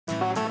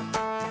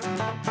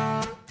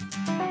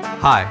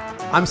Hi,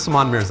 I'm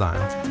Saman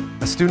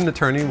Mirzayan, a student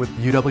attorney with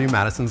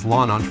UW-Madison's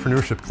Law and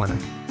Entrepreneurship Clinic.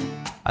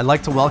 I'd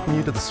like to welcome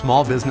you to the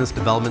Small Business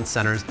Development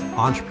Center's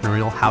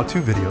Entrepreneurial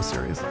How-To video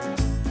series.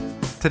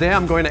 Today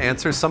I'm going to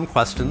answer some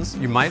questions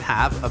you might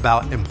have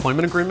about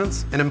employment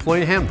agreements and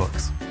employee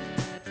handbooks.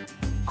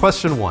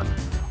 Question 1.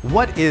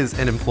 What is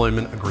an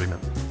employment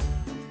agreement?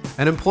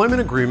 An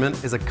employment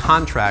agreement is a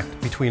contract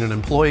between an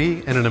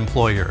employee and an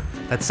employer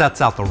that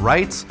sets out the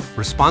rights,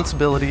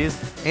 responsibilities,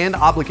 and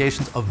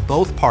obligations of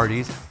both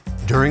parties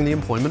during the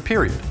employment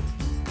period.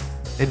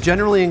 It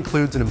generally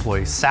includes an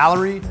employee's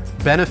salary,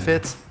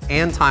 benefits,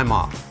 and time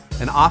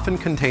off, and often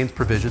contains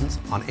provisions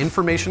on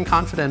information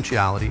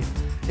confidentiality,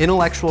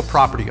 intellectual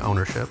property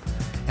ownership,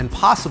 and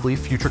possibly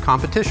future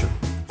competition.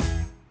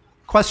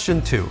 Question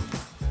 2.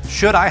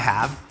 Should I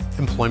have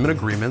employment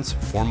agreements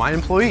for my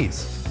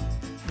employees?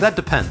 That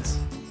depends.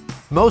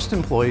 Most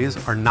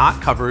employees are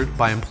not covered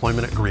by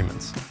employment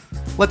agreements.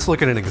 Let's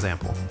look at an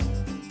example.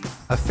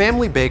 A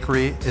family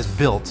bakery is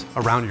built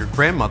around your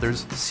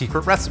grandmother's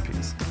secret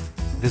recipes.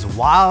 It is a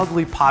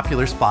wildly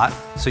popular spot,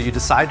 so you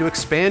decide to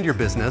expand your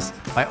business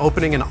by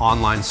opening an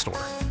online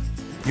store.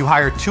 You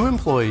hire 2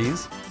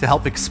 employees to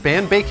help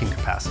expand baking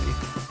capacity.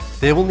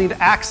 They will need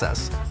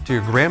access to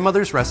your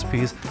grandmother's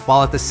recipes,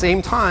 while at the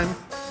same time,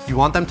 you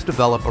want them to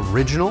develop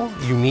original,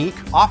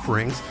 unique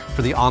offerings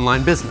for the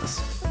online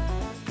business.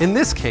 In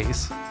this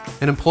case,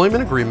 an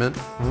employment agreement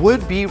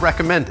would be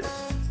recommended.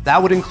 That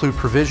would include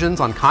provisions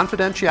on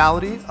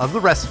confidentiality of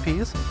the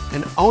recipes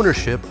and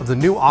ownership of the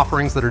new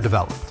offerings that are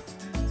developed.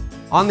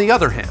 On the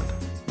other hand,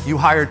 you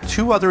hire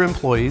 2 other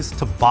employees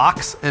to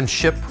box and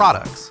ship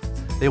products.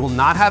 They will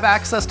not have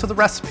access to the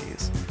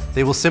recipes.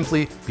 They will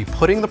simply be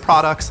putting the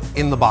products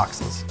in the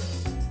boxes.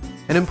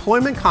 An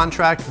employment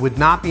contract would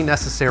not be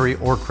necessary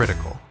or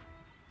critical.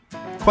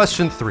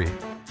 Question 3.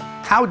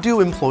 How do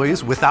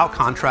employees without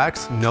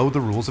contracts know the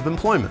rules of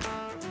employment?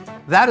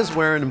 That is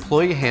where an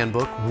employee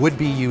handbook would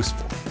be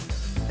useful.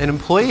 An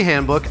employee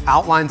handbook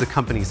outlines a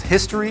company's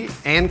history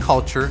and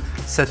culture,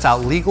 sets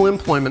out legal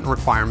employment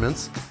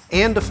requirements,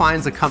 and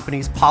defines a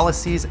company's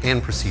policies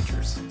and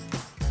procedures.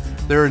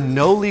 There are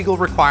no legal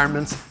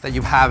requirements that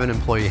you have an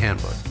employee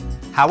handbook.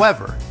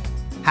 However,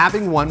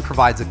 having one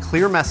provides a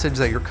clear message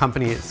that your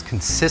company is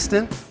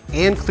consistent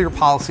and clear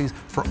policies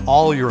for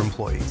all your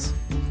employees.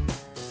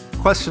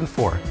 Question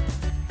 4.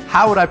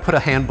 How would I put a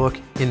handbook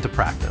into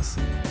practice?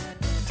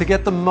 To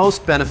get the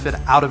most benefit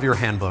out of your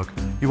handbook,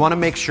 you want to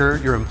make sure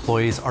your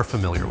employees are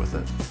familiar with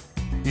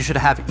it. You should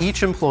have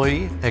each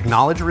employee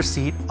acknowledge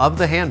receipt of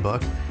the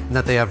handbook and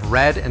that they have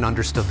read and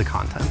understood the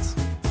contents.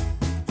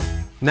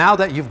 Now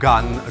that you've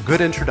gotten a good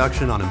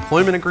introduction on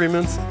employment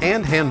agreements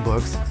and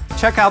handbooks,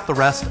 check out the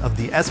rest of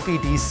the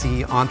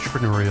SBDC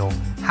Entrepreneurial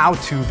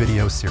How-To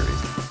video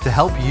series to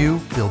help you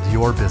build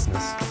your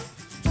business.